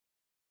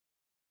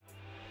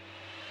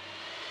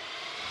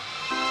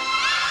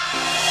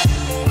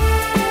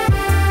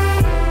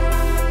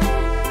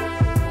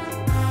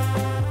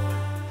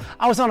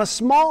I was on a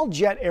small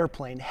jet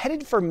airplane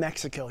headed for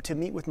Mexico to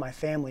meet with my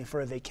family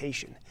for a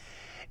vacation.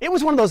 It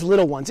was one of those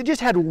little ones. It just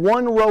had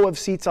one row of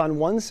seats on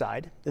one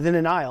side, then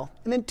an aisle,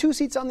 and then two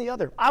seats on the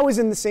other. I was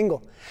in the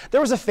single.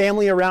 There was a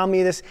family around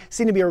me. This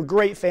seemed to be a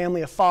great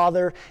family, a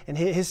father and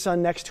his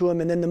son next to him,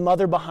 and then the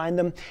mother behind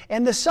them.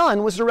 And the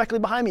son was directly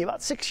behind me,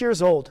 about 6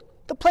 years old.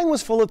 The plane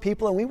was full of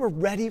people, and we were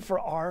ready for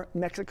our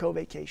Mexico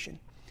vacation.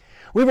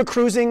 We were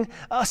cruising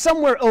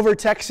somewhere over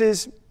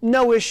Texas,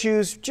 no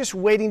issues, just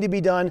waiting to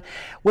be done,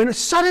 when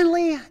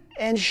suddenly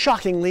and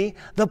shockingly,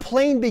 the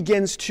plane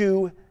begins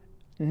to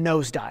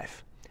nosedive.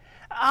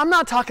 I'm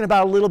not talking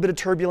about a little bit of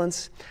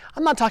turbulence.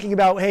 I'm not talking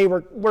about, hey,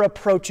 we're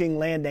approaching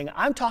landing.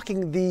 I'm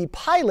talking the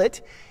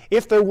pilot,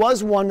 if there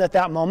was one at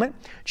that moment,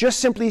 just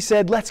simply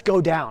said, let's go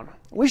down.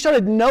 We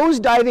started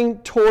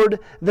nosediving toward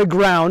the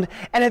ground,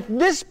 and at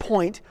this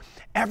point,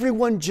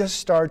 everyone just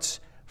starts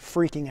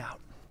freaking out.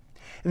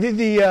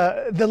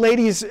 The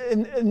ladies,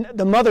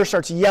 the mother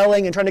starts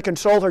yelling and trying to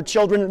console her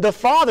children. The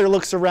father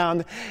looks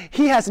around.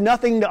 He has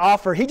nothing to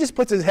offer. He just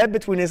puts his head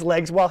between his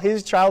legs while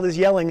his child is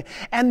yelling.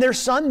 And their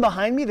son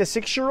behind me, the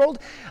 6-year-old,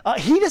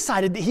 he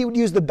decided that he would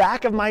use the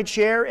back of my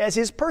chair as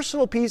his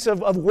personal piece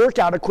of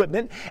workout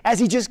equipment, as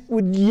he just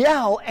would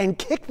yell and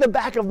kick the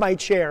back of my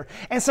chair.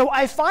 And so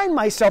I find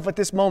myself at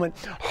this moment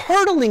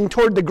hurtling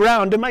toward the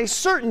ground to my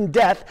certain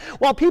death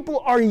while people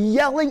are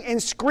yelling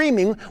and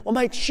screaming while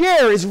my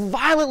chair is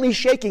violently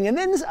shaking. And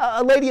then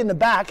a lady in the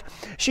back,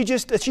 she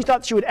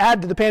thought she would add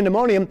to the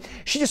pandemonium.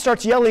 She just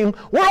starts yelling,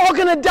 "We're all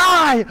going to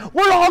die!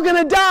 We're all going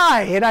to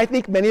die!" And I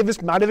think many of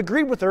us might have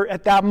agreed with her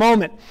at that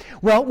moment.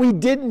 Well, we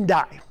didn't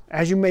die,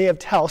 as you may have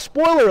told.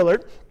 Spoiler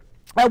alert.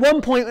 At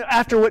one point,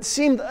 after what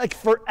seemed like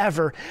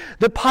forever,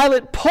 the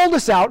pilot pulled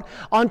us out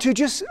onto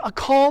just a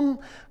calm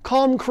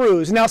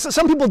cruise. Now,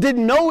 some people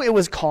didn't know it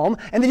was calm,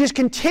 and they just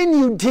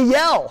continued to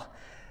yell,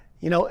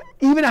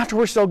 even after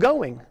we're still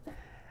going.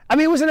 I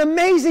mean, it was an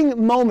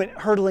amazing moment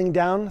hurtling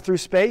down through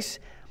space.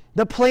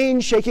 The plane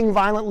shaking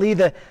violently,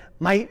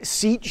 my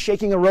seat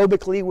shaking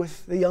aerobically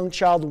with the young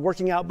child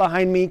working out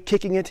behind me,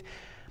 kicking it.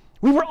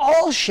 We were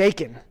all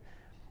shaken.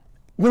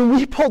 When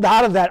we pulled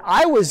out of that,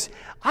 I was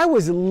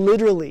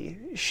literally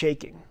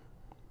shaking.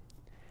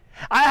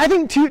 I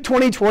think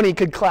 2020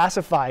 could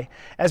classify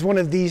as one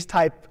of these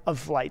type of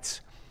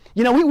flights.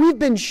 We've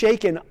been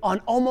shaken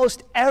on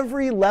almost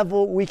every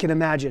level we can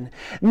imagine.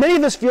 Many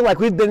of us feel like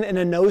we've been in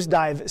a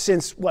nosedive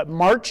since,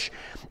 March?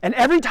 And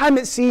every time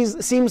it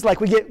seems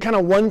like we get kind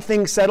of one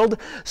thing settled,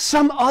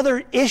 some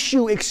other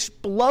issue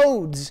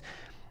explodes.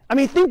 I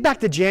mean, think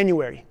back to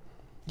January.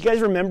 You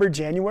guys remember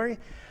January?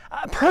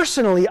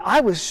 Personally,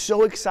 I was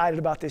so excited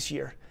about this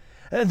year.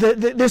 We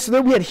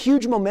had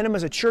huge momentum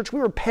as a church. We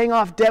were paying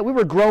off debt. We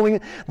were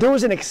growing. There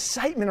was an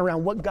excitement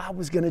around what God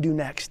was going to do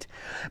next.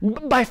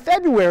 By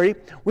February,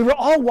 we were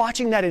all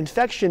watching that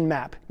infection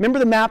map. Remember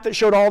the map that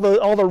showed all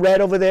the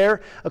red over there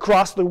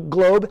across the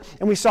globe?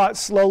 And we saw it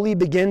slowly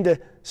begin to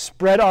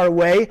spread our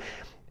way.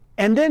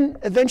 And then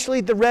eventually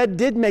the red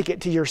did make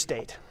it to your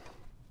state.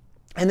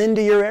 And then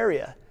to your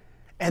area.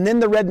 And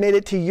then the red made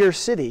it to your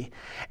city.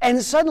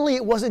 And suddenly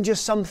it wasn't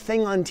just some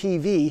thing on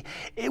TV.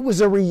 It was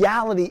a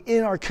reality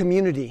in our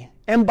community.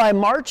 And by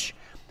March,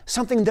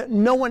 something that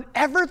no one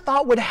ever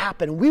thought would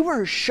happen. We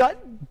were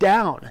shut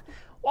down.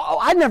 Well,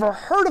 I'd never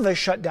heard of a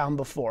shutdown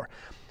before.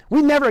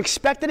 We never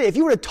expected it. If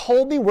you would have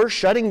told me we're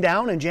shutting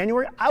down in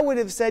January, I would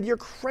have said, you're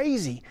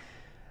crazy.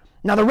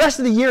 Now, the rest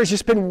of the year has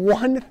just been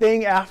one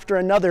thing after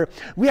another.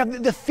 We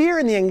have the fear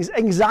and the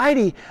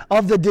anxiety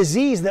of the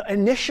disease that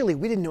initially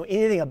we didn't know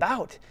anything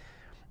about.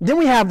 Then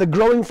we have the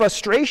growing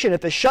frustration at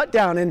the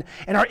shutdown and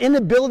our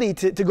inability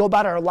to go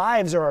about our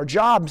lives or our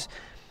jobs.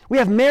 We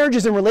have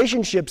marriages and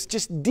relationships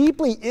just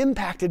deeply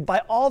impacted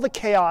by all the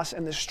chaos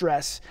and the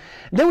stress.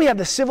 Then we have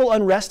the civil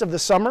unrest of the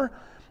summer,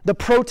 the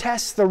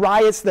protests, the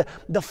riots,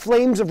 the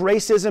flames of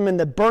racism and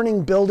the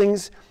burning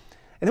buildings.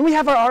 And then we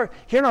have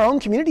here in our own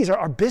communities,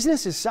 our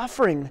business is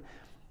suffering,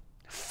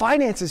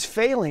 finances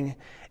failing,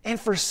 and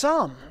for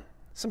some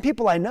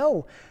people I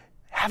know,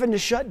 having to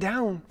shut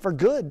down for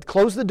good,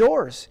 close the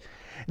doors.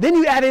 Then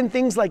you add in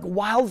things like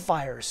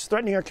wildfires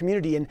threatening our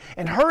community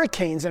and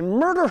hurricanes and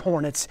murder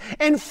hornets.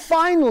 And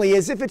finally,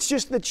 as if it's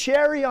just the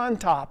cherry on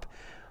top,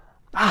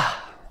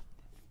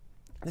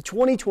 the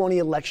 2020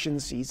 election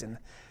season.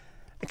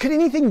 Could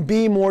anything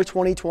be more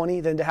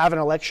 2020 than to have an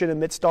election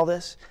amidst all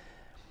this?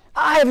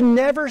 I have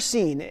never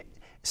seen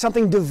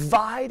something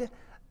divide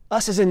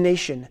us as a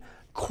nation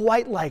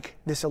quite like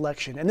this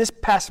election, and this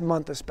past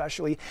month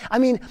especially. I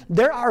mean,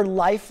 there are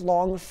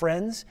lifelong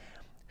friends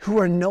who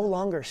are no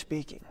longer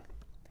speaking.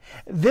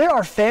 There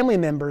are family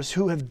members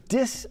who have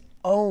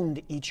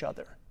disowned each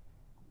other.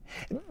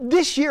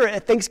 This year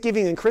at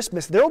Thanksgiving and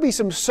Christmas, there will be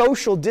some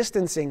social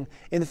distancing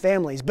in the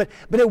families, but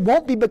it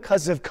won't be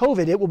because of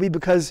COVID. It will be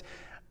because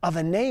of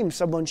a name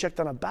someone checked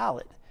on a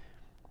ballot.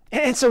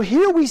 And so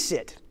here we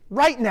sit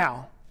right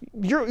now.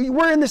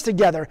 We're in this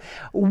together.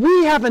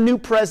 We have a new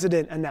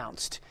president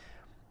announced.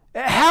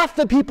 Half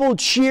the people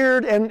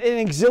cheered in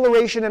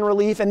exhilaration and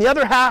relief, and the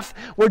other half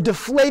were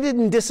deflated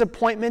in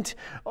disappointment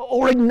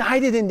or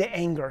ignited into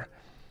anger.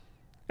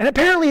 And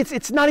apparently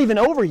it's not even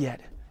over yet.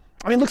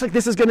 I mean, it looks like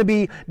this is going to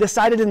be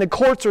decided in the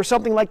courts or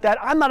something like that.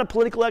 I'm not a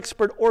political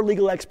expert or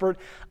legal expert.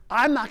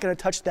 I'm not going to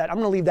touch that. I'm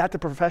going to leave that to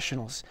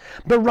professionals.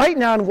 But right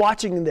now in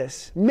watching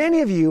this,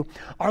 many of you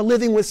are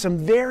living with some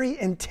very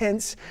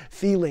intense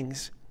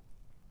feelings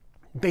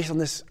based on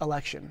this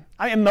election.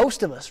 And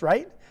most of us,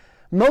 right?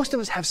 Most of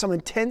us have some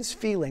intense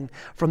feeling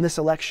from this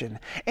election.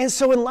 And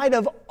so in light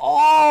of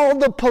all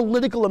the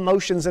political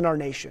emotions in our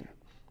nation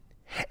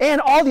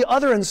and all the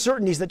other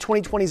uncertainties that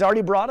 2020 has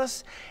already brought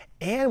us,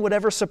 and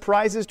whatever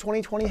surprises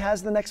 2020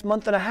 has the next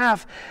month and a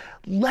half,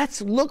 let's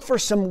look for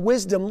some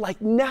wisdom. Like,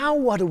 now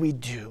what do we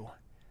do?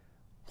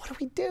 What do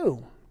we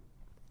do?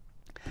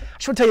 I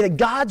just want to tell you that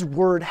God's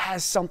Word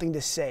has something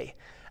to say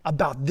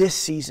about this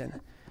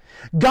season.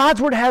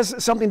 God's Word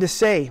has something to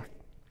say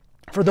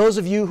for those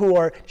of you who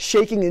are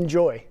shaking in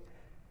joy.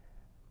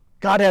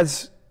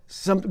 God's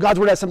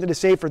Word has something to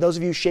say for those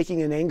of you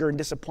shaking in anger and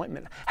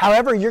disappointment.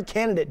 However your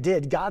candidate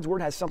did, God's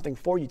Word has something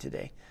for you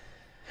today.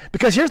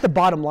 Because here's the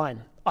bottom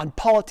line on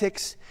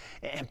politics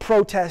and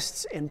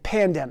protests and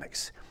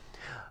pandemics.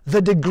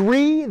 The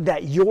degree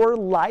that your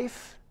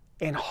life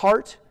and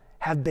heart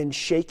have been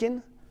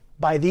shaken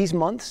by these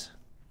months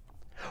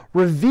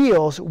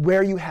reveals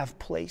where you have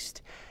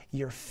placed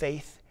your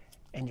faith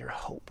and your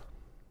hope.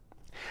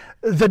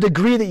 The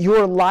degree that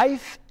your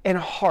life and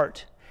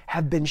heart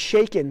have been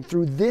shaken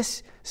through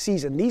this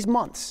season, these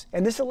months,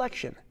 and this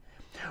election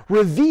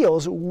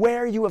reveals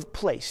where you have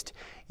placed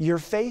your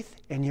faith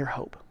and your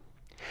hope.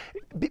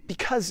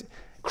 Because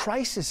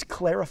crisis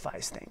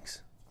clarifies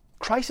things.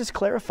 Crisis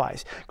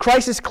clarifies.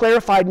 Crisis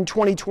clarified in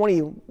 2020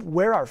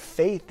 where our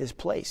faith is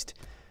placed.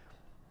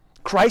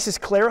 Crisis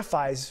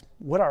clarifies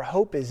what our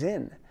hope is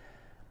in.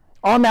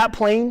 On that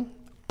plane,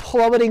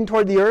 plummeting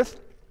toward the earth,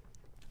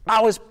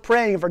 I was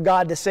praying for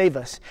God to save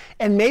us.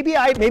 And maybe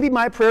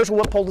my prayers were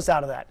what pulled us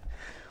out of that.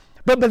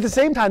 But at the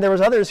same time, there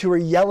was others who were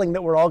yelling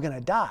that we're all going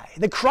to die.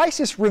 The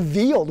crisis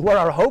revealed where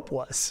our hope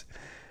was.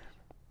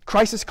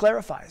 Crisis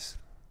clarifies.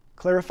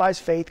 Clarifies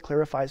faith,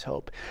 clarifies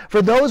hope.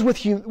 For those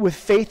with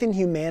faith in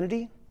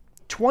humanity,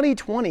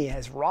 2020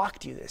 has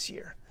rocked you this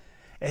year,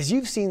 as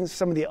you've seen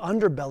some of the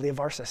underbelly of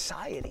our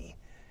society.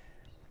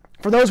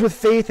 For those with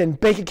faith in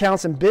bank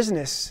accounts and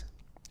business,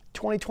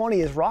 2020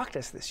 has rocked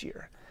us this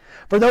year.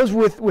 For those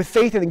with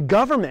faith in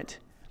government,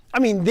 I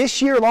mean,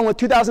 this year, along with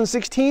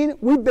 2016,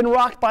 we've been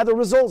rocked by the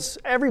results.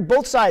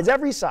 Both sides,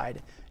 every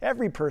side,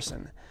 every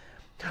person.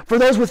 For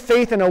those with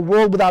faith in a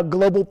world without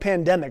global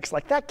pandemics,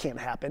 like that can't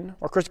happen,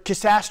 or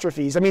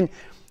catastrophes, I mean,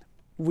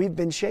 we've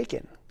been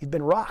shaken. We've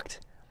been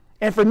rocked.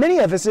 And for many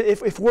of us,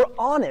 if we're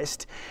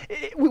honest,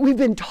 we've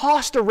been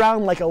tossed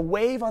around like a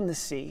wave on the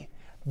sea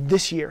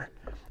this year.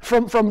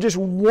 From just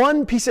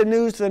one piece of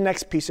news to the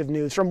next piece of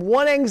news, from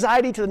one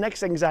anxiety to the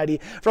next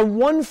anxiety, from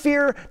one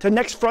fear to the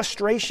next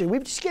frustration.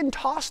 We've just getting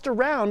tossed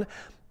around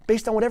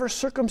based on whatever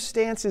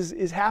circumstances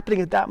is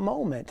happening at that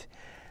moment.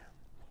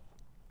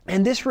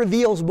 And this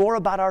reveals more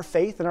about our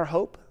faith and our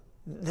hope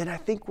than I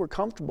think we're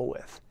comfortable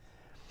with.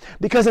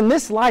 Because in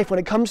this life, when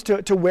it comes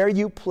to where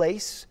you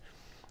place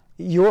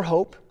your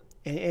hope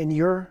and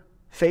your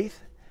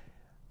faith,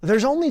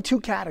 there's only two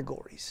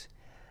categories.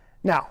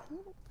 Now,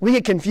 we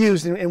get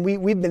confused, and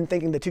we've been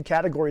thinking the two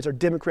categories are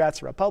Democrats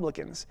and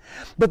Republicans.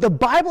 But the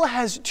Bible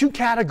has two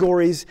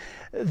categories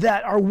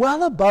that are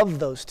well above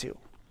those two.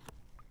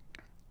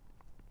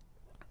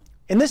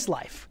 In this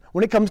life,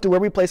 when it comes to where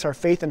we place our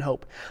faith and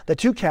hope, the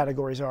two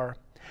categories are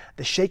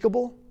the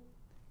shakable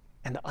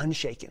and the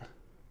unshaken.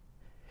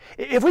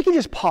 If we can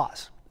just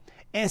pause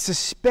and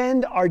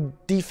suspend our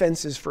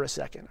defenses for a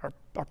second,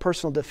 our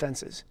personal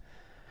defenses,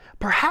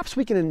 perhaps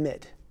we can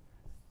admit,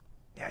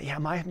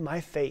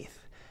 my faith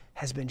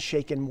has been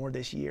shaken more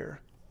this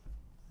year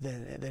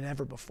than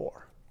ever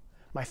before.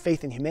 My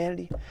faith in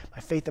humanity,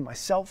 my faith in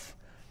myself,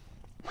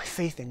 my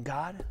faith in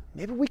God.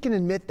 Maybe we can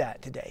admit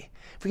that today.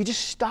 If we could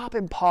just stop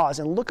and pause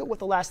and look at what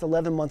the last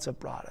 11 months have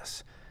brought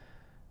us,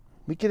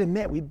 we can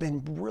admit we've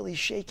been really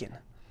shaken.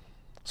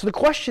 So the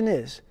question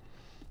is,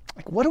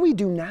 what do we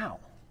do now?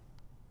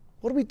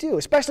 What do we do,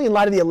 especially in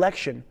light of the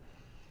election?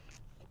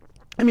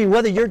 I mean,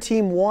 whether your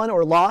team won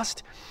or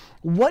lost,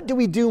 what do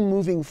we do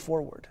moving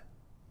forward?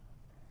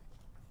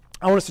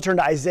 I want us to turn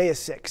to Isaiah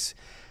 6.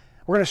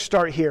 We're going to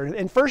start here.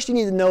 And first you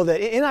need to know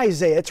that in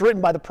Isaiah, it's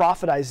written by the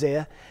prophet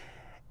Isaiah,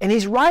 and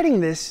he's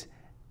writing this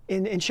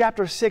in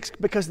chapter 6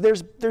 because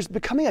there's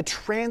becoming a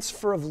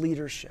transfer of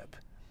leadership.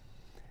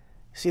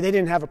 See, they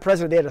didn't have a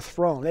president, they had a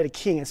throne, they had a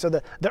king. And so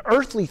the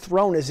earthly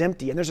throne is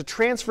empty, and there's a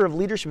transfer of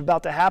leadership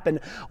about to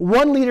happen.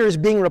 One leader is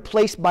being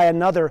replaced by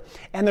another,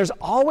 and there's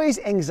always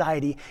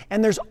anxiety,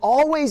 and there's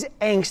always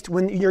angst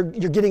when you're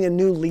getting a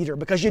new leader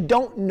because you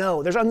don't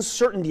know. There's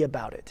uncertainty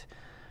about it.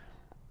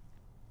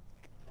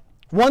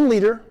 One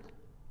leader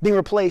being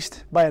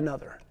replaced by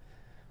another.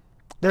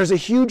 There's a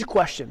huge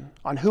question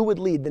on who would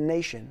lead the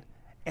nation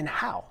and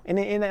how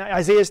in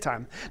Isaiah's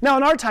time. Now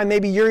in our time,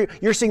 maybe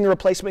you're seeing the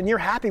replacement and you're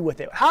happy with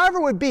it. However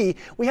it would be,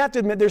 we have to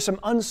admit there's some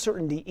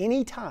uncertainty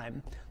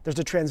anytime there's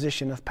a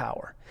transition of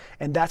power.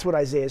 And that's what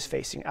Isaiah is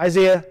facing.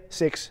 Isaiah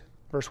 6,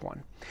 verse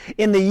 1.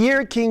 In the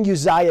year King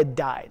Uzziah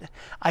died,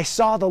 I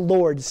saw the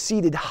Lord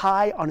seated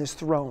high on his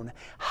throne,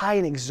 high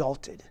and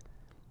exalted.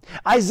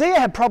 Isaiah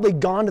had probably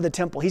gone to the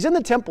temple. He's in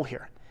the temple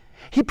here.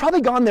 He'd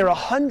probably gone there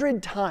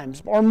 100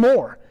 times or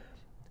more.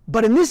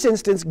 But in this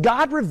instance,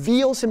 God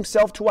reveals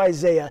himself to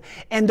Isaiah,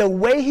 and the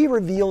way he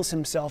reveals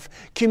himself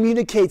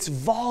communicates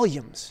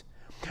volumes.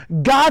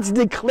 God's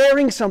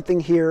declaring something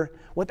here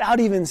without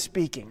even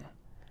speaking.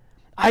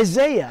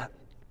 Isaiah,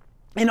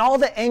 in all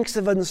the angst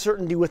of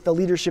uncertainty with the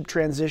leadership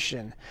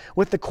transition,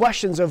 with the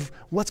questions of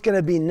what's going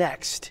to be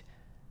next,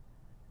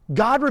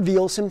 God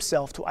reveals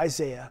himself to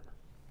Isaiah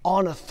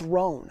on a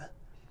throne.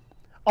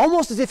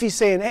 Almost as if he's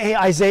saying, hey,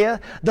 Isaiah,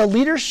 the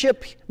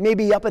leadership may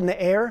be up in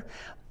the air,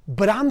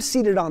 but I'm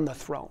seated on the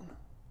throne.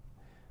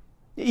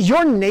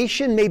 Your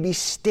nation may be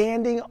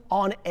standing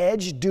on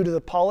edge due to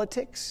the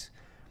politics,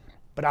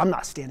 but I'm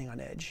not standing on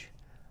edge.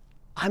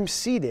 I'm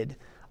seated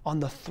on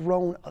the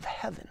throne of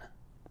heaven.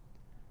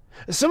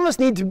 Some of us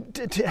need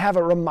to have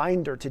a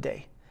reminder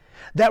today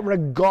that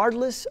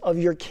regardless of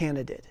your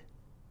candidate,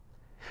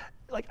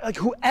 like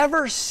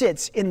whoever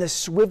sits in the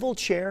swivel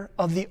chair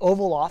of the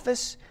Oval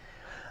Office,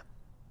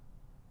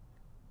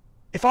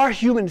 if our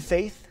human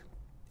faith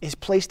is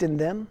placed in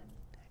them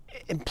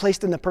and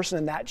placed in the person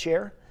in that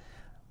chair,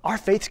 our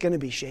faith's going to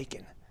be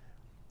shaken.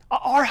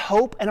 Our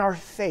hope and our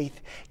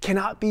faith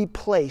cannot be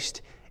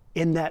placed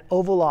in that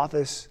Oval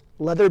Office,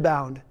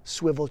 leather-bound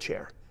swivel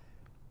chair,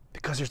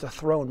 because there's a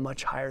throne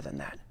much higher than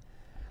that.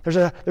 There's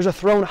a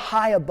throne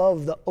high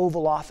above the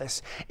Oval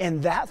Office,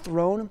 and that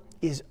throne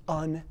is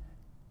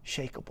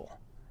unshakable.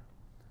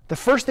 The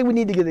first thing we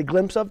need to get a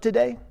glimpse of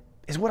today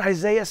is what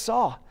Isaiah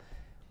saw.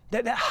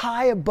 That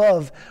high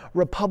above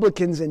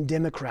Republicans and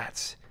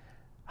Democrats,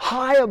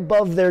 high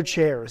above their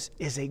chairs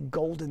is a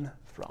golden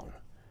throne.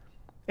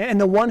 And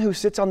the one who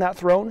sits on that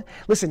throne,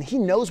 listen, he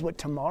knows what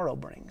tomorrow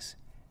brings.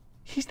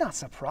 He's not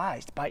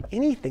surprised by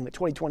anything that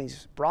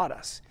 2020's brought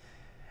us.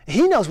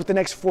 He knows what the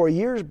next 4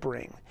 years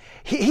bring.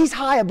 He's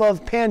high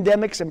above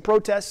pandemics and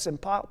protests and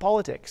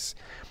politics.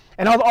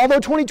 And although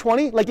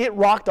 2020, it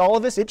rocked all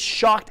of us, it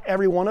shocked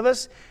every one of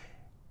us,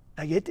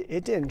 it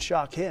didn't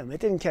shock him. It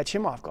didn't catch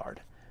him off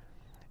guard.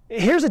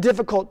 Here's a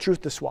difficult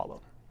truth to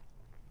swallow.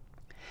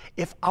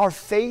 If our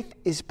faith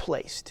is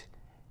placed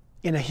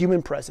in a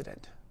human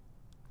president,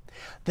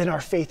 then our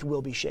faith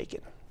will be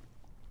shaken.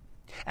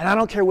 And I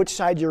don't care which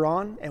side you're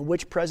on and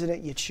which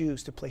president you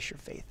choose to place your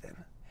faith in.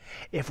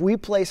 If we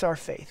place our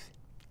faith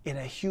in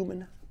a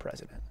human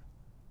president,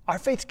 our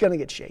faith's going to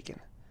get shaken.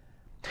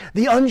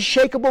 The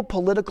unshakable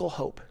political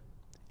hope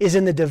is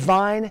in the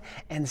divine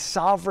and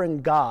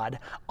sovereign God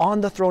on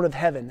the throne of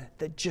heaven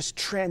that just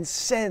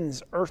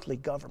transcends earthly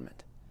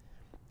government.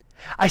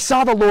 I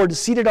saw the Lord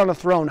seated on a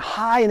throne,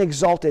 high and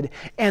exalted,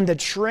 and the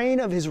train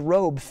of his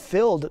robe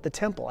filled the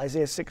temple.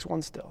 Isaiah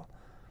 6:1 still.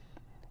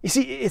 You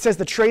see, it says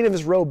the train of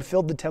his robe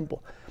filled the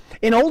temple.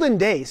 In olden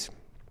days,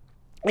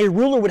 a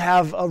ruler would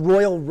have a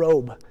royal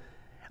robe.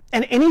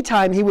 And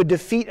anytime he would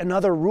defeat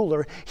another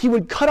ruler, he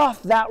would cut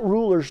off that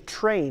ruler's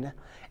train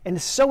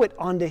and sew it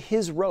onto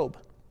his robe.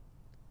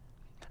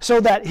 So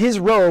that his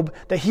robe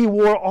that he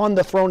wore on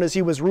the throne as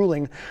he was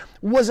ruling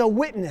was a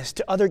witness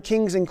to other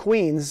kings and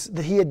queens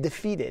that he had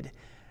defeated.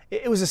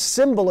 It was a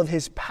symbol of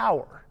his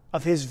power,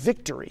 of his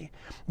victory.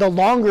 The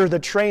longer the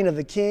train of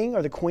the king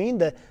or the queen,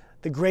 the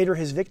greater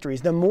his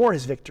victories, the more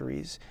his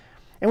victories.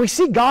 And we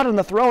see God on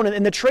the throne,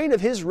 and the train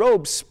of his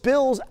robe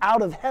spills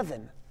out of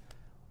heaven.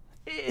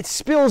 It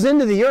spills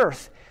into the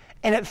earth,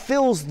 and it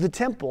fills the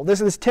temple.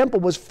 This temple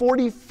was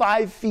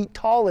 45 feet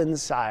tall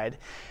inside.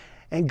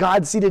 And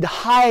God seated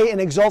high and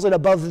exalted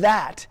above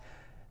that.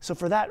 So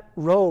for that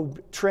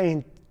robe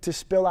train to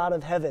spill out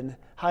of heaven,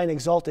 high and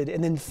exalted,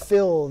 and then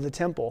fill the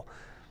temple,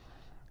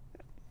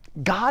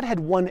 God had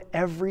won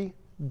every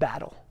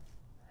battle.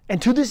 And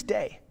to this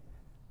day,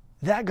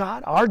 that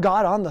God, our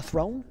God on the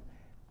throne,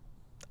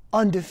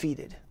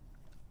 undefeated,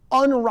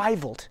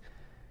 unrivaled.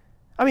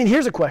 I mean,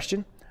 here's a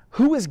question.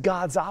 Who is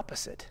God's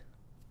opposite?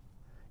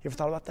 You ever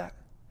thought about that?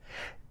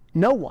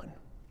 No one.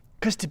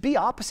 Because to be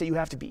opposite, you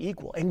have to be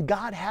equal. And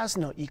God has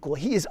no equal.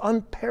 He is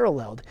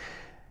unparalleled.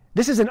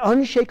 This is an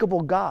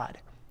unshakable God,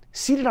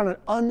 seated on an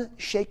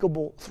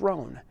unshakable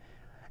throne.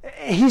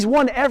 He's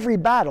won every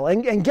battle.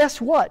 And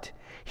guess what?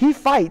 He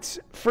fights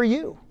for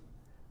you.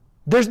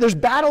 There's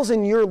battles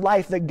in your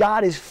life that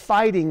God is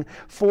fighting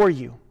for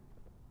you.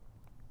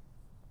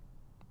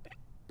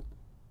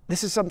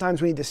 This is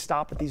sometimes we need to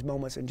stop at these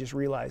moments and just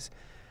realize,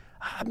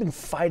 I've been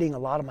fighting a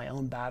lot of my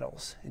own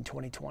battles in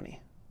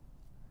 2020.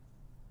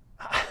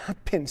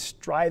 I've been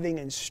striving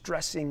and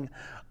stressing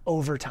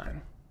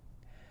overtime.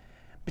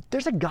 But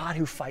there's a God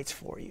who fights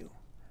for you.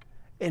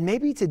 And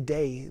maybe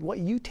today, what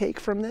you take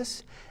from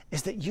this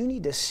is that you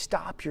need to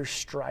stop your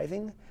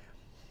striving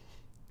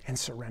and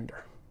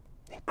surrender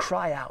and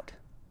cry out.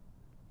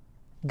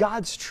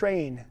 God's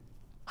train,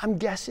 I'm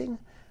guessing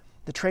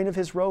the train of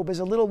his robe is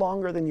a little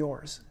longer than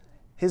yours,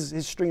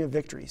 his string of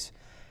victories.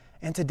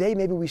 And today,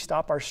 maybe we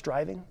stop our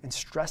striving and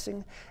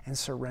stressing and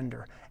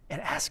surrender and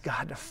ask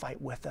God to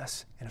fight with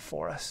us and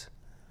for us.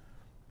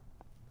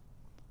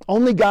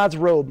 Only God's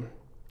robe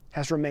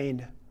has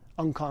remained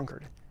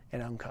unconquered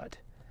and uncut.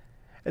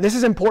 And this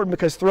is important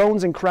because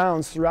thrones and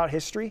crowns throughout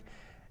history,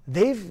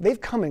 they've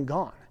come and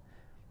gone.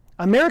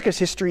 America's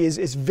history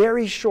is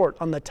very short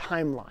on the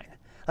timeline.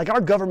 Like,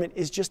 our government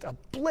is just a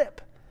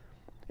blip.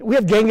 We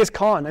have Genghis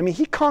Khan. I mean,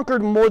 he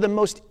conquered more than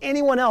most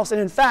anyone else.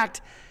 And in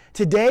fact,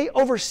 today,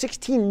 over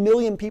 16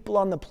 million people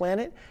on the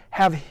planet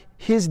have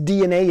his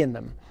DNA in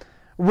them.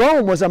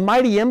 Rome was a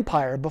mighty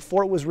empire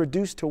before it was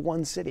reduced to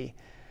one city.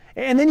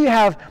 And then you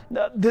have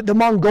the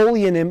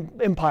Mongolian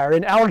Empire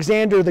and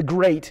Alexander the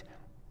Great.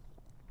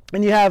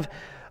 And you have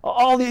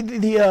all the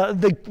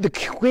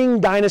Qing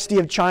dynasty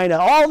of China,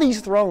 all these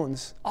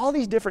thrones, all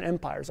these different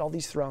empires, all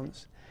these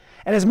thrones.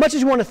 And as much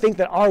as you want to think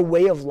that our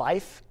way of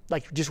life,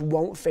 like, just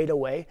won't fade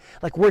away,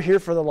 like, we're here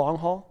for the long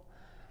haul,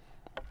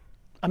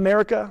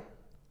 America,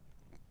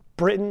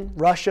 Britain,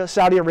 Russia,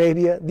 Saudi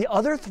Arabia, the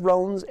other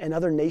thrones and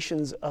other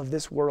nations of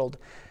this world,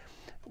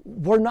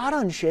 we're not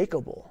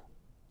unshakable.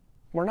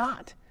 We're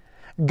not.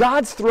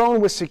 God's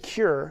throne was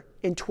secure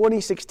in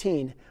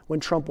 2016 when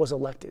Trump was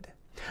elected.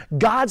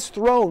 God's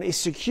throne is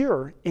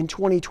secure in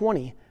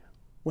 2020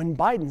 when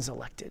Biden's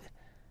elected.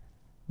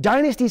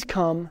 Dynasties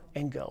come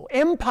and go.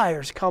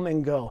 Empires come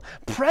and go.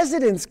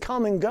 Presidents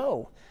come and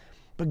go.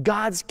 But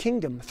God's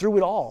kingdom, through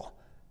it all,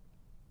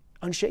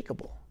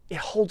 unshakable. It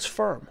holds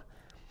firm.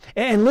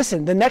 And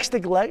listen, you know what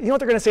they're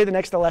going to say the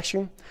next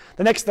election?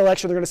 The next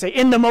election, they're going to say,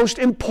 in the most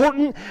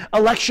important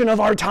election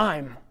of our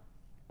time.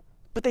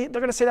 But they're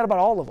going to say that about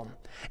all of them.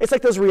 It's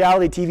like those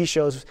reality TV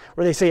shows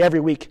where they say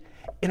every week,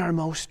 in our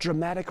most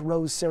dramatic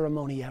rose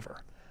ceremony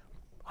ever.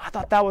 I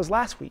thought that was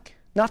last week.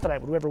 Not that I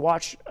would ever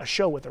watch a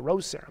show with a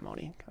rose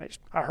ceremony.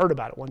 I heard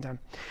about it one time.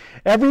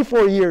 Every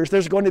 4 years,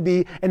 there's going to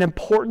be an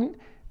important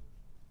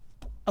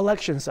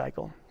election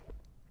cycle.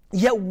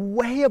 Yet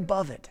way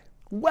above it,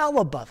 well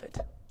above it,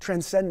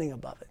 transcending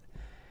above it,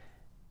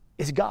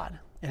 is God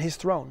and his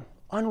throne,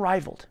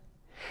 unrivaled.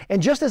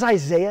 And just as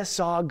Isaiah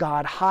saw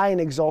God high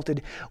and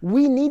exalted,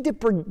 we need to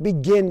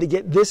begin to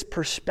get this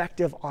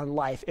perspective on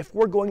life if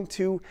we're going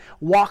to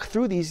walk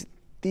through these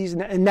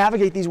and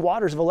navigate these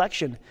waters of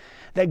election,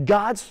 that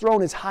God's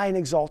throne is high and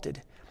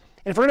exalted.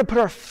 And if we're going to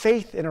put our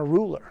faith in a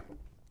ruler,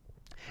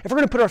 if we're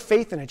going to put our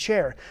faith in a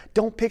chair,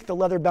 don't pick the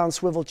leather-bound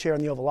swivel chair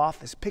in the Oval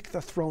Office. Pick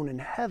the throne in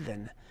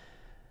heaven.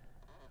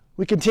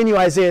 We continue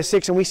Isaiah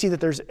 6, and we see that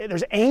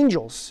there's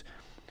angels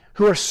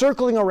who are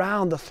circling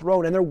around the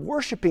throne, and they're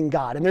worshiping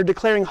God, and they're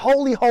declaring,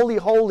 holy, holy,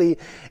 holy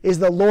is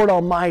the Lord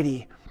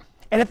Almighty.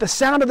 And at the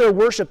sound of their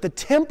worship, the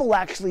temple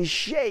actually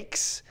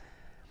shakes.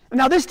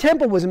 Now, this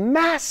temple was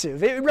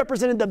massive. It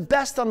represented the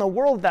best on the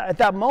world at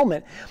that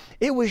moment.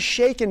 It was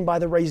shaken by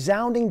the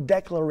resounding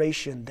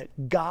declaration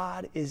that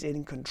God is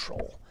in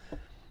control,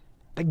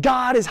 that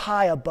God is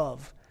high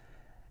above.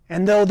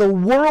 And though the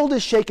world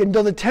is shaken,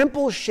 though the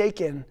temple is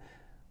shaken,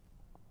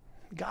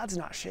 God's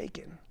not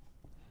shaken.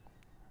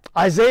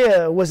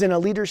 Isaiah was in a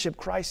leadership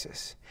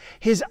crisis.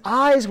 His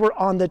eyes were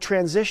on the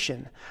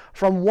transition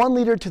from one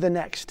leader to the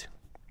next,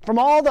 from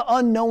all the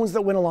unknowns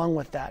that went along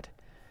with that,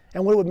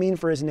 and what it would mean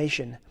for his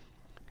nation.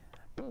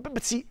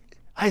 But see,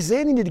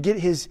 Isaiah needed to get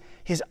his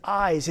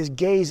eyes, his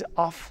gaze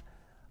off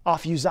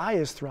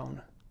Uzziah's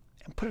throne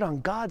and put it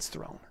on God's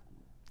throne.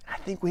 I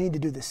think we need to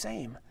do the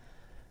same.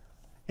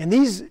 In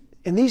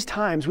these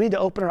times, we need to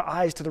open our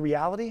eyes to the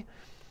reality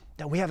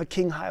that we have a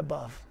king high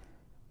above.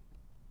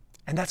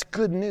 And that's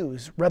good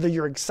news, whether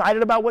you're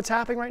excited about what's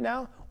happening right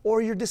now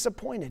or you're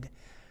disappointed.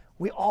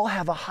 We all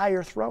have a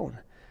higher throne.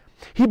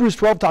 Hebrews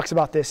 12 talks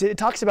about this. It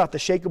talks about the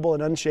shakable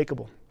and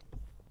unshakable.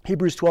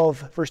 Hebrews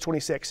 12, verse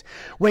 26.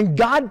 When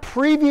God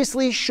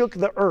previously shook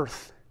the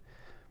earth,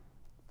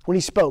 when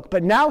he spoke,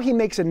 but now he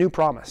makes a new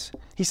promise.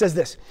 He says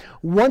this,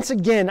 once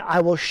again I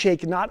will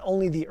shake not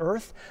only the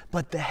earth,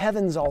 but the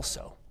heavens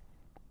also.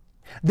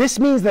 This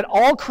means that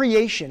all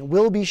creation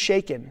will be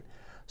shaken,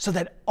 so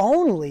that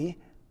only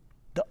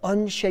the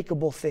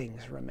unshakable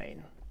things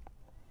remain.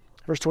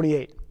 Verse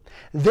 28.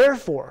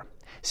 Therefore,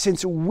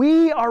 since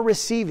we are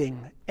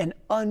receiving an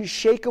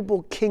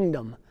unshakable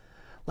kingdom,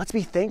 let's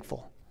be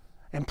thankful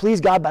and please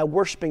God by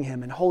worshiping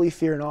him in holy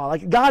fear and awe.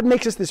 Like, God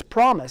makes us this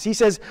promise. He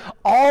says,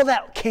 all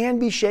that can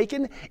be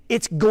shaken,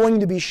 it's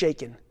going to be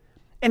shaken.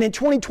 And in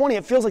 2020,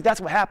 it feels like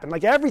that's what happened.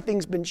 Like,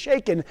 everything's been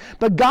shaken.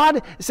 But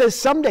God says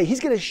someday he's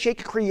going to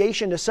shake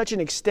creation to such an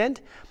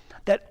extent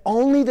that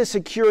only the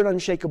secure and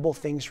unshakable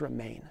things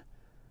remain.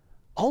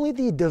 Only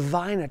the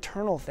divine,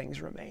 eternal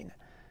things remain.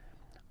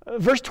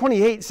 Verse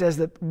 28 says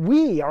that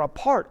we are a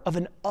part of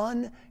an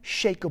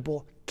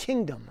unshakable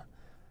kingdom.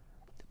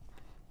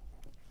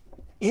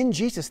 In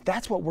Jesus,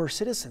 that's what we're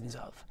citizens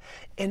of,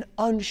 an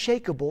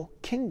unshakable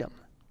kingdom.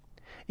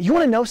 You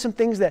want to know some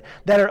things that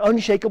are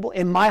unshakable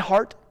in my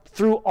heart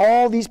through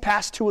all these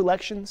past 2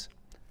 elections?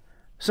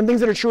 Some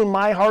things that are true in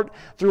my heart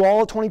through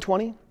all of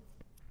 2020?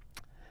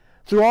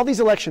 Through all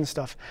these election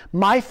stuff,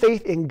 my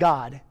faith in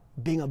God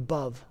being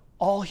above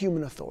all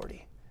human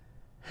authority.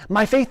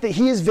 My faith that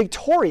he is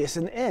victorious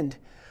in the end,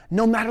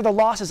 no matter the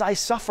losses I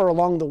suffer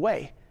along the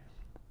way.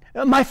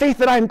 My faith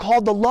that I am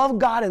called to love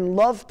God and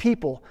love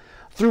people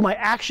through my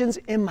actions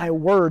and my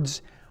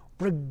words,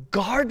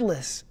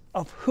 regardless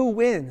of who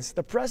wins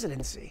the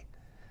presidency.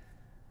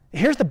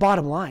 Here's the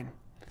bottom line.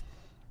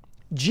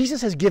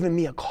 Jesus has given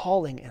me a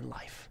calling in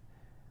life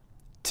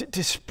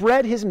to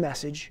spread his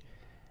message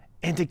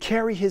and to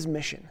carry his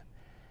mission.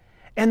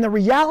 And the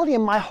reality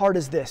in my heart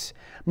is this: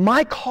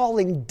 my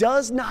calling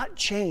does not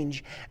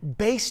change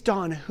based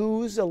on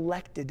who's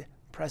elected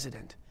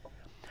president.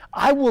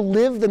 I will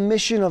live the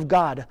mission of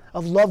God,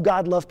 of love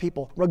God, love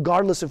people,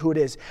 regardless of who it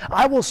is.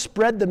 I will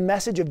spread the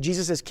message of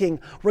Jesus as King,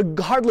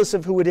 regardless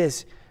of who it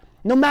is.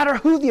 No matter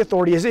who the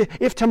authority is.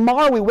 If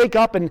tomorrow we wake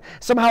up and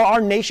somehow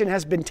our nation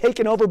has been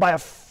taken over by a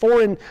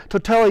foreign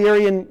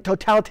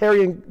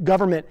totalitarian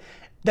government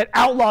that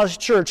outlaws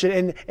church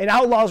and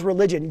outlaws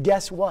religion,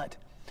 guess what?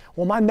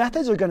 Well, my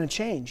methods are going to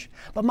change.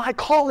 But my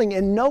calling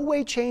in no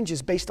way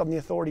changes based on the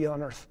authority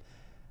on earth.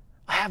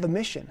 I have a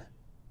mission.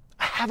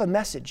 I have a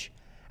message.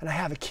 And I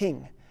have a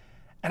king.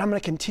 And I'm going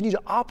to continue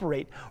to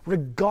operate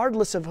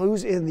regardless of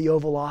who's in the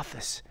Oval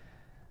Office.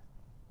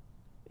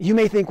 You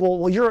may think,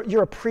 well,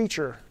 you're a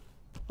preacher.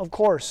 Of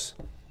course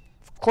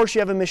you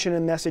have a mission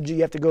and message.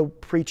 You have to go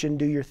preach and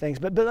do your things.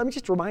 But let me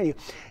just remind you,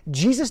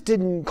 Jesus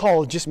didn't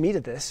call just me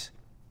to this.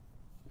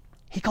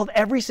 He called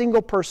every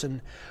single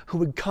person who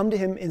would come to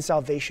him in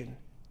salvation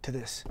to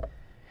this.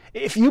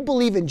 If you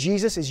believe in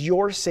Jesus as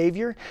your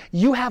Savior,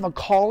 you have a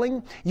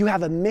calling, you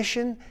have a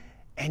mission,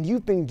 and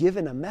you've been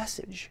given a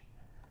message.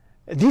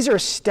 These are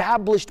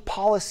established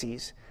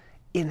policies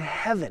in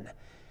heaven,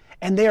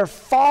 and they are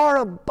far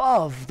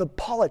above the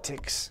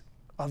politics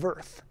of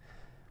earth.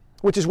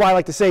 Which is why I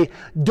like to say,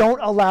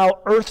 don't allow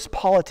earth's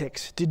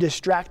politics to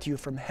distract you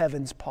from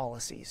heaven's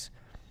policies.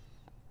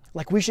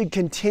 Like, we should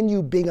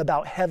continue being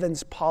about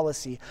heaven's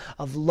policy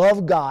of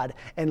love God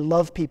and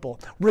love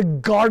people,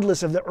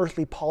 regardless of the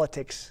earthly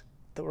politics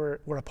that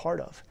we're a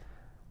part of.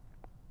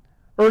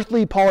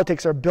 Earthly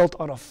politics are built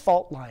on a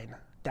fault line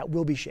that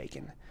will be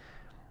shaken.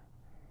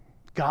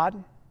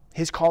 God,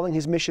 his calling,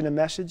 his mission and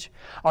message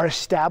are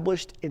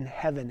established in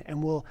heaven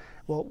and will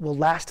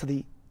last to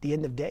the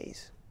end of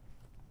days.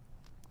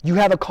 You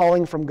have a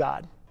calling from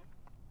God.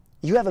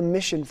 You have a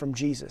mission from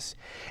Jesus.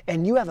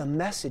 And you have a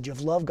message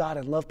of love God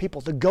and love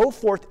people to go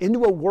forth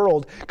into a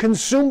world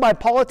consumed by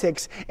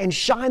politics and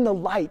shine the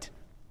light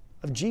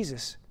of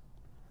Jesus.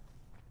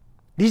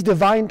 These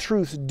divine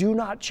truths do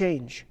not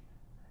change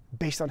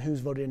based on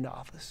who's voted into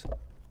office.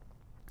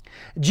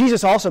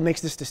 Jesus also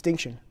makes this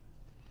distinction.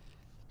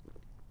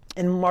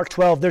 In Mark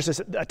 12, there's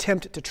this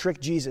attempt to trick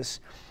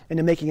Jesus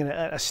into making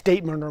a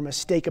statement or a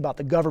mistake about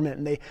the government.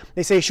 And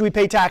they say, should we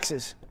pay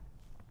taxes?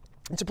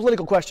 It's a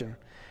political question.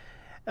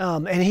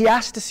 And he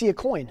asks to see a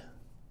coin.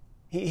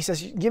 He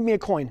says, give me a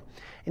coin.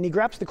 And he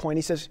grabs the coin.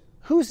 He says,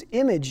 whose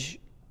image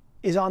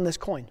is on this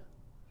coin?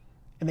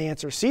 And they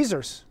answer,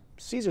 Caesar's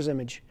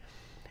image.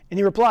 And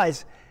he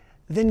replies,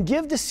 then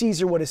give to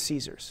Caesar what is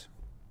Caesar's,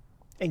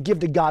 and give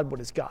to God what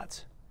is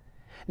God's.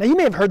 Now, you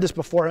may have heard this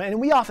before, and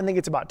we often think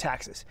it's about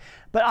taxes.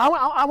 But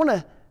I want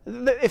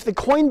to, if the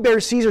coin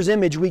bears Caesar's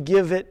image, we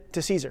give it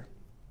to Caesar.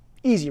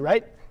 Easy,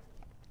 right?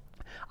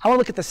 I want to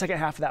look at the second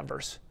half of that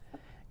verse.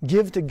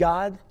 Give to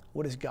God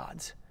what is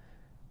God's.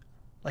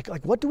 Like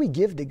what do we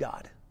give to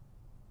God?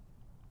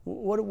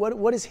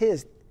 What is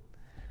his?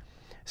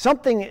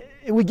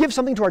 We give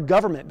something to our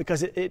government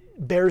because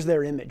it bears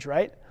their image,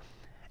 right?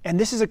 And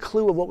this is a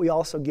clue of what we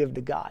also give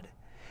to God.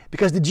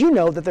 Because did you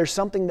know that there's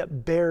something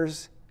that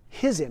bears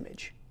his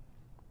image?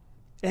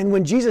 And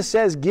when Jesus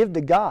says, give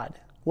to God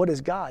what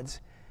is God's,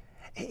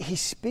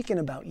 he's speaking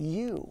about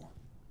you.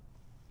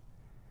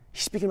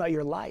 He's speaking about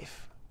your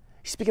life.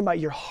 He's speaking about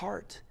your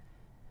heart.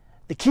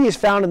 The key is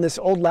found in this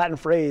old Latin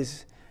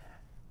phrase,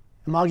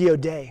 imago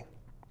Dei,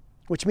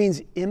 which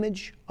means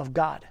image of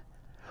God.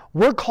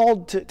 We're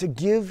called to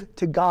give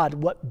to God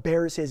what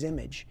bears his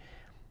image.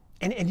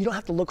 And you don't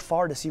have to look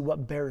far to see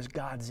what bears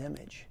God's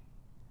image.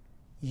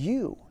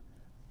 You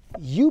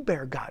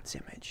bear God's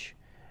image.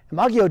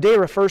 Imago Dei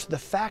refers to the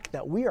fact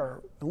that we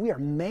are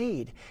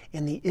made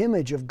in the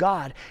image of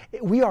God.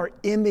 We are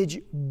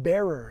image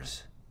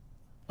bearers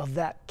of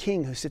that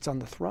King who sits on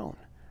the throne.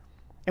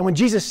 And when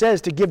Jesus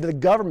says to give to the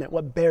government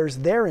what bears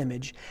their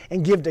image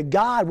and give to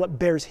God what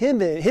bears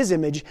his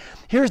image,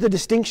 here's the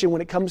distinction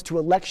when it comes to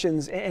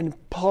elections and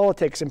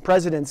politics and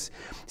presidents.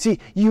 See,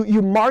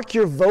 you mark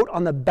your vote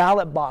on the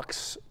ballot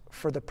box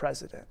for the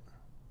president,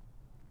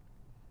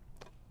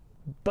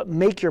 but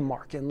make your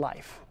mark in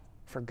life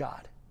for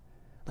God.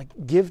 Like,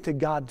 give to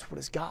God what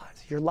is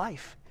God's, your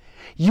life.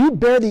 You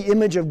bear the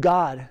image of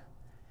God,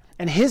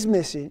 and his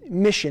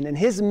mission and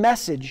his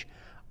message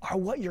are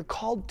what you're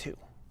called to.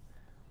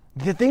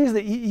 The things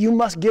that you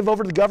must give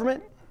over to the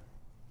government,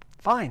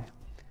 fine.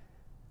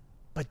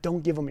 But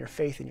don't give them your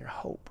faith and your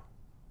hope.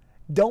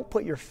 Don't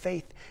put your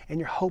faith and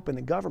your hope in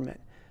the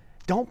government.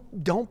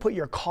 Don't put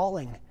your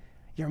calling,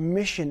 your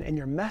mission, and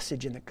your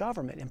message in the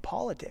government, in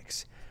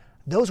politics.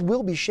 Those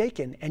will be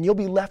shaken, and you'll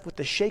be left with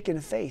the shaken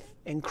faith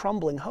and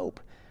crumbling hope.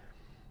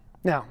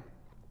 Now,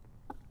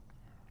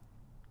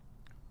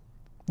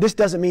 this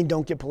doesn't mean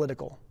don't get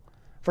political.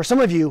 For some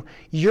of you,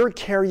 you're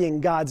carrying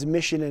God's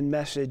mission and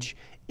message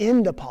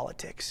into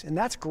politics, and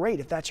that's great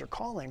if that's your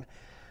calling.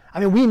 I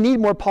mean, we need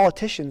more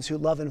politicians who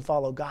love and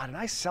follow God, and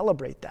I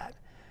celebrate that.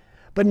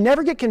 But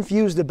never get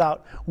confused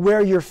about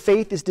where your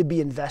faith is to be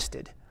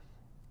invested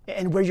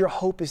and where your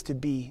hope is to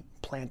be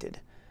planted.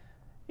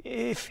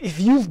 If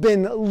you've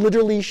been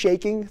literally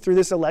shaking through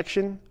this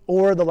election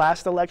or the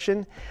last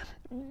election,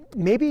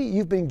 maybe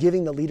you've been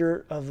giving the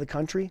leader of the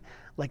country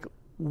like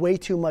way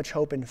too much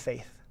hope and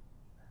faith.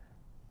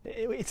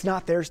 It's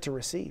not theirs to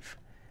receive.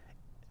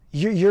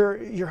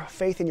 Your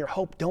faith and your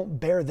hope don't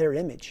bear their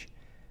image.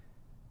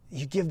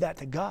 You give that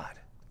to God.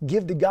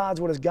 Give to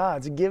God's what is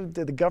God's, and give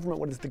to the government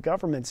what is the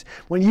government's.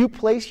 When you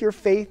place your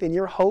faith and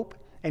your hope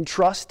and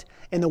trust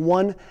in the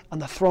one on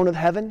the throne of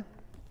heaven,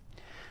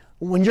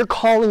 when your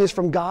calling is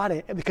from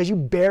God because you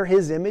bear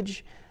his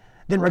image,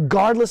 then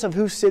regardless of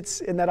who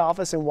sits in that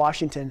office in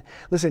Washington,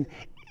 listen,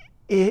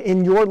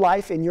 in your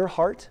life, in your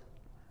heart,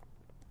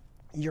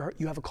 you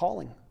have a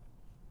calling.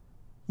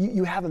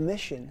 You have a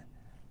mission,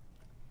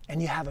 and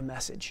you have a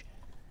message.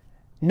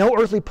 No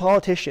earthly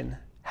politician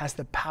has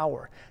the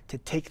power to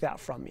take that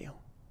from you.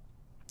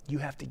 You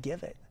have to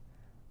give it.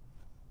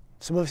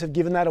 Some of us have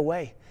given that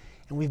away,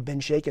 and we've been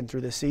shaken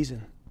through this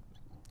season.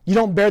 You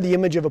don't bear the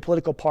image of a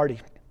political party,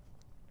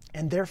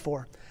 and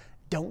therefore,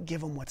 don't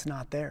give them what's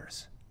not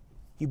theirs.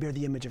 You bear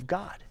the image of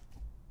God.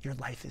 Your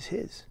life is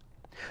his.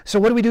 So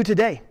what do we do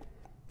today?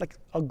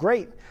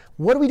 Great.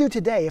 What do we do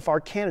today if our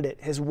candidate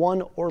has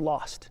won or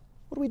lost?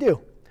 What do we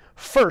do?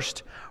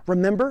 First,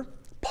 remember,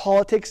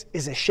 politics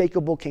is a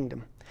shakable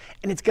kingdom,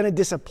 and it's going to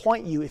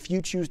disappoint you if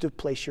you choose to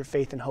place your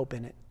faith and hope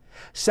in it.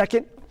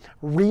 Second,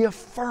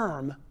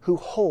 reaffirm who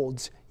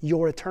holds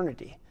your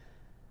eternity.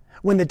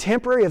 When the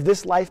temporary of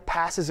this life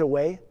passes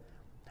away,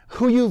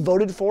 who you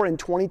voted for in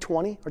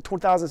 2020 or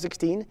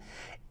 2016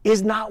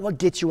 is not what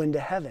gets you into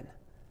heaven.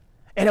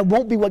 And it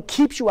won't be what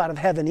keeps you out of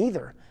heaven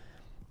either.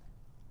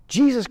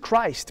 Jesus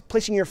Christ,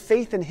 placing your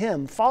faith in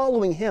him,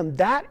 following him,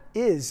 that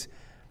is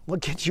what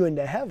gets you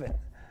into heaven.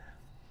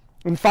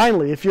 And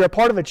finally, if you're a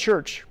part of a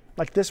church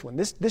like this one,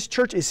 this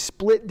church is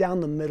split down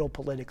the middle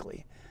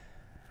politically.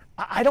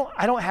 I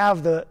don't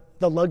have the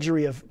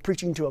luxury of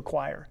preaching to a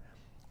choir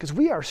because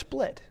we are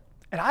split.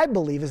 And I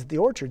believe as the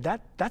Orchard,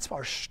 that's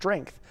our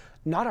strength,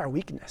 not our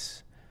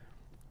weakness.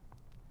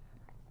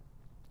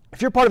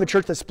 If you're part of a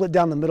church that's split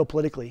down the middle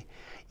politically,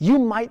 you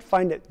might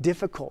find it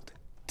difficult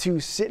to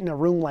sit in a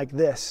room like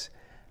this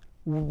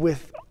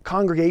with a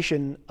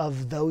congregation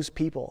of those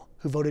people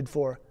who voted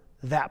for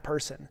that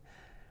person.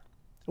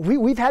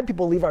 We've had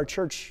people leave our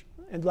church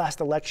in the last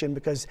election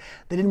because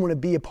they didn't want to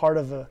be a part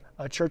of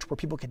a church where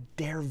people could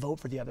dare vote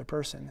for the other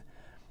person.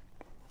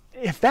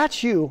 If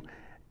that's you,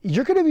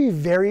 you're going to be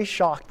very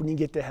shocked when you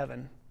get to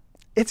heaven.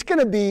 It's going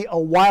to be a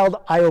wild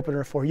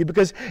eye-opener for you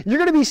because you're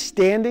going to be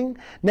standing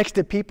next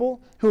to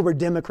people who were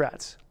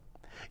Democrats.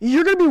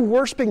 You're going to be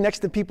worshiping next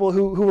to people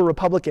who were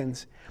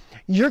Republicans.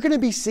 You're going to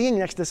be singing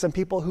next to some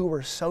people who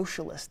were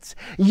socialists.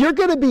 You're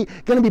going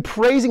to be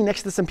praising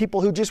next to some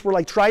people who just were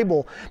like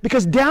tribal.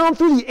 Because down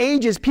through the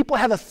ages, people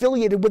have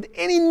affiliated with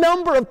any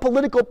number of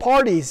political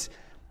parties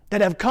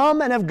that have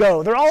come and have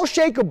go. They're all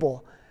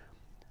shakable.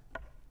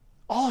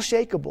 All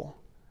shakable.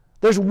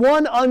 There's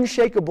one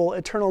unshakable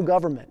eternal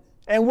government.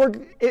 And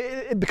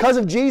because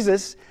of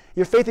Jesus,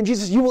 your faith in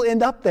Jesus, you will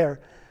end up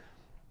there.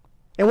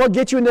 And what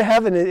gets you into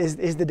heaven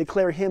is to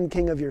declare him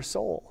king of your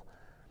soul.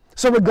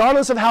 So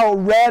regardless of how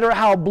red or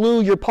how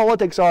blue your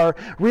politics are,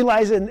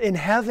 realize in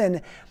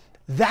heaven,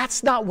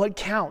 that's not what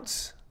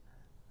counts.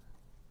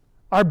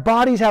 Our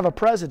bodies have a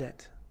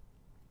president,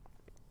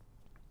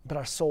 but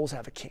our souls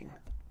have a king.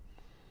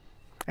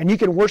 And you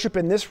can worship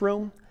in this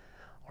room,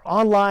 or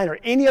online, or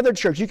any other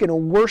church. You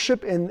can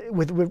worship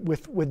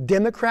with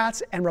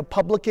Democrats and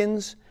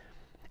Republicans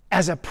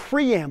as a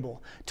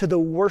preamble to the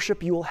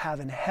worship you will have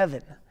in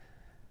heaven.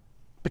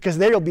 Because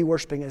they will be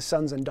worshiping as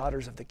sons and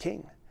daughters of the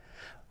King.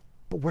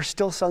 But we're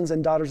still sons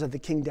and daughters of the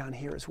King down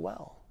here as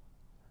well.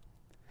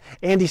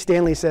 Andy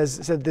Stanley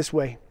said this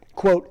way,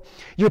 quote,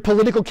 "Your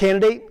political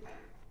candidate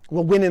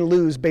will win and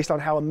lose based on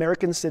how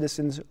American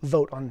citizens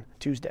vote on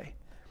Tuesday.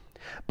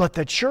 But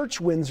the church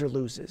wins or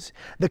loses.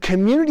 The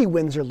community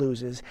wins or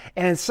loses.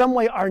 And in some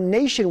way, our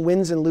nation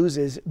wins and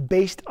loses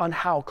based on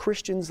how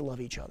Christians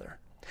love each other.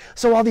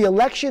 So while the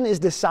election is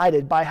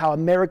decided by how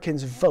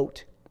Americans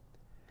vote,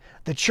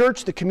 the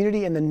church, the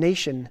community, and the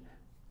nation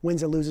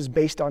wins and loses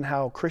based on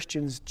how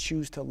Christians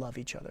choose to love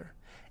each other.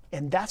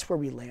 And that's where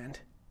we land.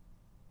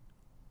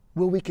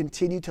 Will we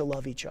continue to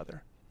love each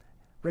other,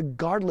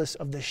 regardless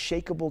of the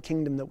shakable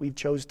kingdom that we've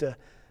chose to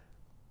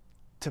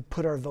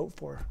put our vote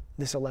for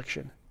this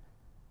election?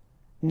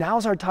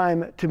 Now's our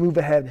time to move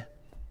ahead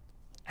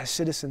as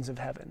citizens of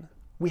heaven.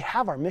 We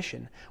have our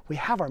mission. We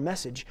have our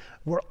message.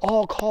 We're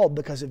all called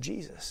because of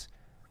Jesus.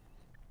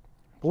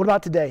 But what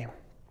about today?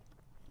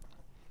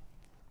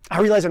 I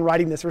realize in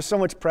writing this, there was so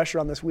much pressure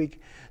on this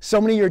week. So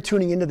many of you are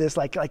tuning into this,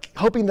 like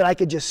hoping that I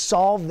could just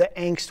solve the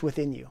angst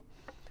within you.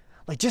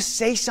 Like just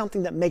say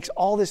something that makes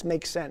all this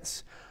make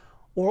sense.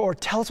 Or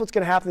tell us what's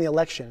going to happen in the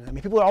election. I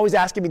mean, people are always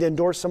asking me to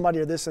endorse somebody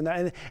or this and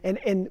that.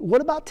 And what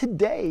about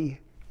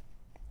today?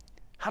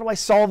 How do I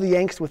solve the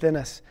angst within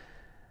us?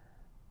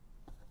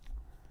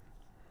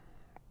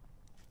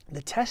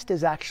 The test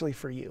is actually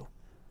for you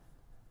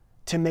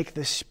to make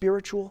the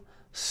spiritual,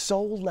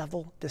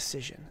 soul-level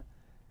decision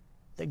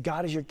that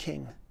God is your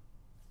king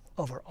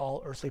over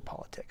all earthly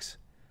politics.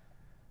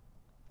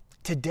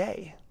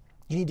 Today,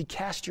 you need to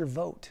cast your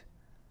vote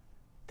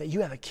that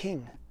you have a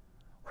king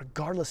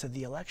regardless of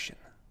the election.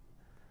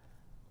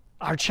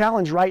 Our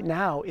challenge right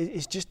now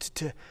is just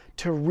to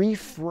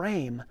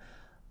reframe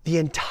the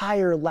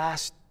entire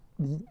last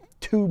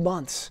 2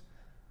 months.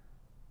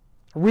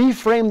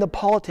 Reframe the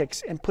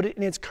politics and put it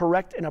in its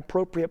correct and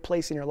appropriate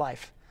place in your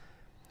life.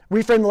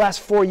 Reframe the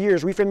last 4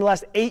 years, reframe the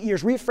last 8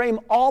 years,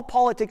 reframe all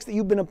politics that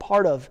you've been a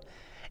part of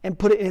and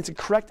put it in its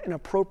correct and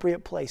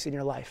appropriate place in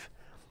your life.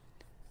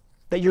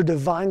 That your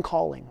divine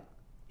calling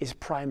is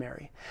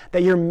primary.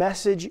 That your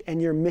message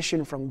and your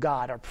mission from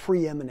God are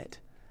preeminent.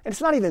 And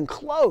it's not even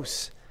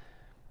close.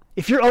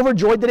 If you're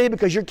overjoyed today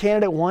because your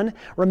candidate won,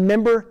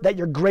 remember that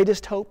your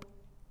greatest hope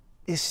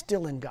is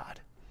still in God.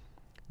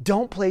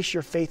 Don't place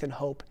your faith and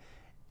hope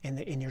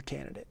in your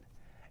candidate.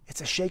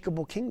 It's a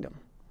shakable kingdom.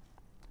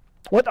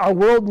 What our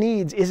world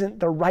needs isn't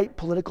the right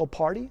political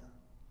party.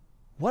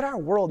 What our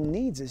world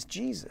needs is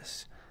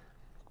Jesus.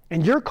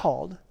 And you're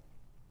called,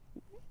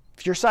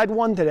 if your side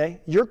won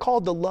today, you're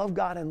called to love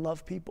God and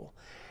love people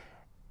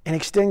and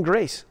extend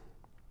grace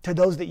to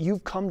those that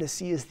you've come to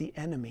see as the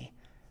enemy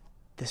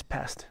this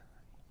past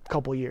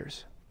couple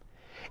years.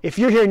 If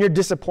you're here and you're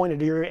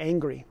disappointed or you're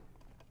angry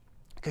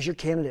because your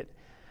candidate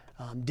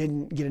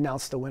didn't get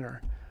announced the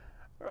winner,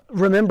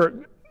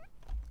 remember,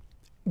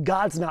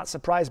 God's not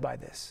surprised by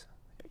this.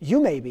 You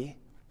may be.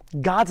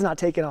 God's not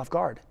taken off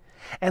guard.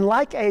 And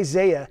like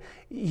Isaiah,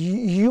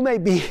 you may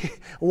be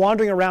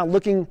wandering around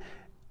looking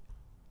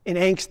in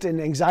angst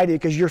and anxiety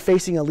because you're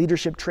facing a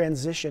leadership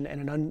transition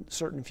and an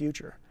uncertain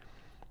future.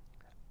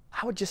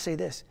 I would just say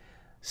this: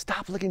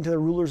 stop looking to the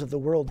rulers of the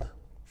world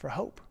for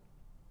hope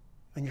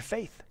and your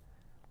faith.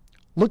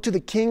 Look to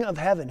the King of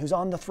heaven who's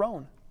on the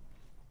throne.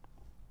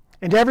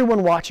 And to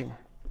everyone watching,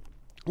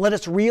 let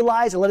us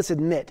realize and let us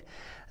admit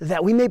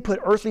that we may put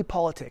earthly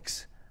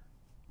politics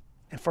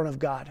in front of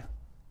God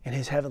and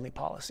his heavenly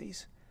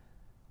policies.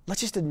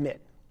 Let's just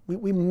admit,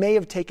 we may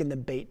have taken the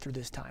bait through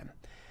this time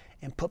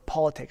and put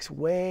politics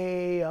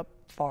way up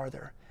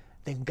farther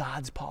than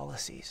God's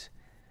policies.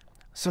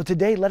 So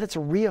today, let us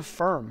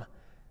reaffirm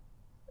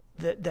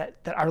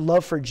that our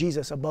love for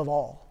Jesus above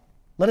all.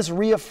 Let us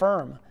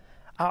reaffirm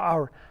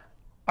our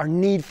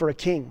need for a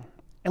king.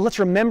 And let's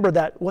remember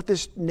that what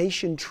this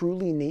nation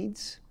truly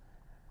needs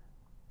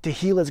to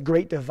heal its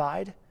great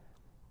divide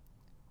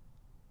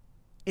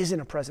isn't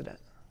a president.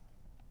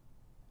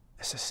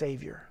 It's a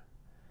Savior.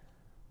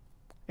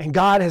 And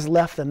God has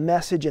left the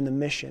message and the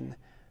mission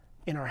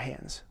in our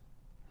hands.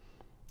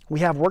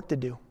 We have work to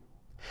do.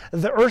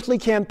 The earthly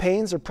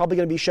campaigns are probably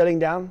going to be shutting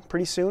down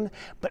pretty soon,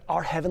 but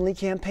our heavenly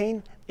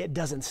campaign, it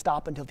doesn't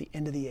stop until the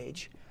end of the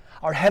age.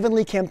 Our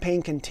heavenly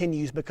campaign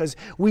continues because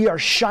we are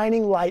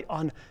shining light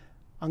on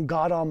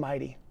God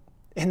Almighty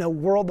in a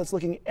world that's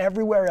looking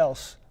everywhere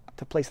else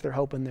to place their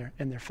hope in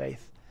their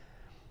faith.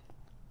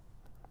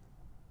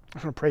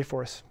 I'm going to pray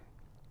for us.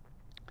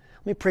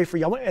 Let me pray for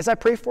you. As I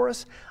pray for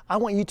us, I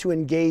want you to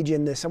engage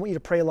in this. I want you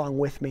to pray along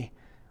with me.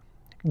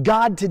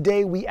 God,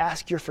 today we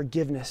ask your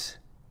forgiveness.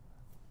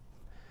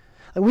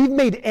 And we've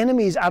made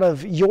enemies out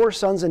of your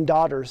sons and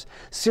daughters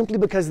simply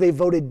because they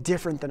voted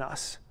different than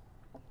us.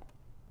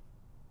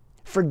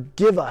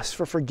 Forgive us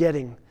for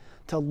forgetting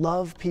to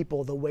love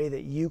people the way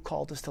that you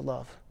called us to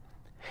love.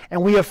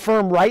 And we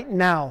affirm right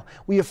now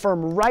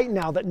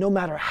that no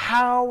matter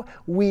how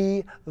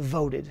we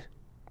voted,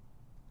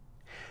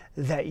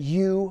 that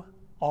you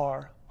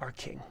are our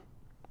King.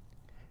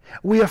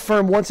 We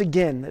affirm once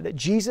again that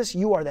Jesus,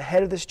 you are the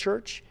head of this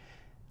church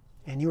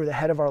and you are the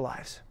head of our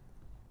lives.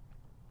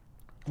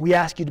 We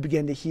ask you to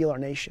begin to heal our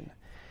nation.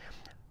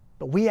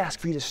 But we ask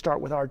for you to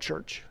start with our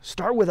church.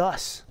 Start with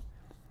us.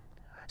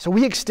 So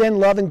we extend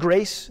love and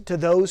grace to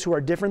those who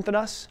are different than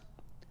us.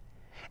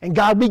 And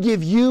God, we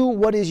give you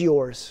what is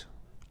yours,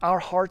 our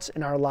hearts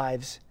and our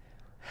lives.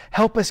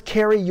 Help us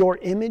carry your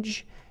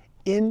image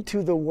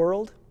into the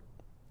world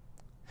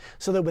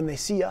so that when they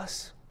see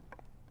us,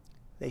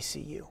 they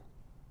see you.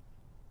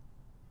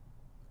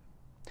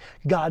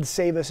 God,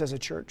 save us as a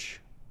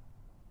church.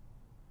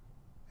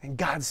 And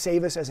God,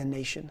 save us as a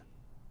nation.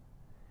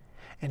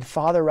 And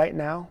Father, right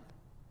now,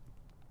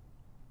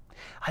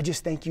 I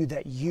just thank you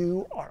that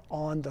you are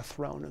on the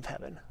throne of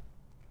heaven.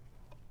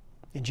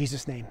 In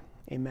Jesus' name,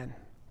 amen.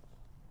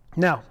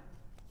 Now,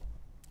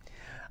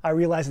 I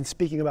realize in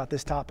speaking about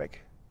this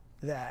topic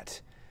that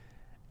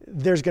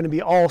there's going to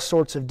be all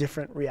sorts of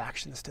different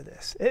reactions to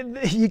this.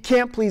 You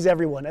can't please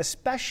everyone,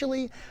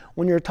 especially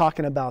when you're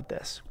talking about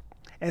this.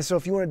 And so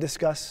if you want to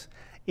discuss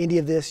any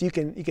of this, you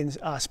can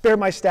spare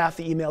my staff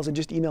the emails and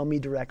just email me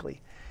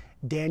directly,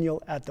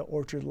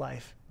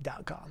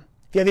 daniel@theorchardlife.com.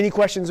 If you have any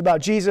questions about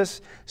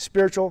Jesus,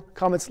 spiritual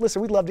comments,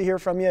 listen, we'd love to hear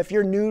from you. If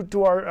you're new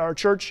to our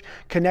church,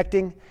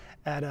 connecting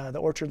at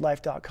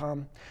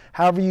theorchardlife.com.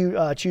 However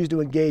you choose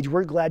to engage,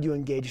 we're glad you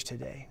engaged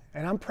today.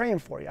 And I'm praying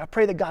for you. I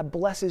pray that God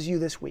blesses you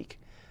this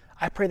week.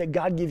 I pray that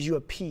God gives you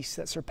a peace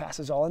that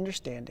surpasses all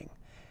understanding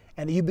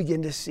and that you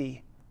begin to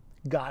see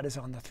God is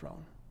on the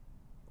throne.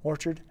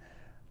 Orchard,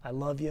 I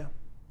love you,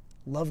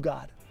 love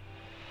God,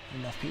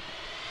 and love people.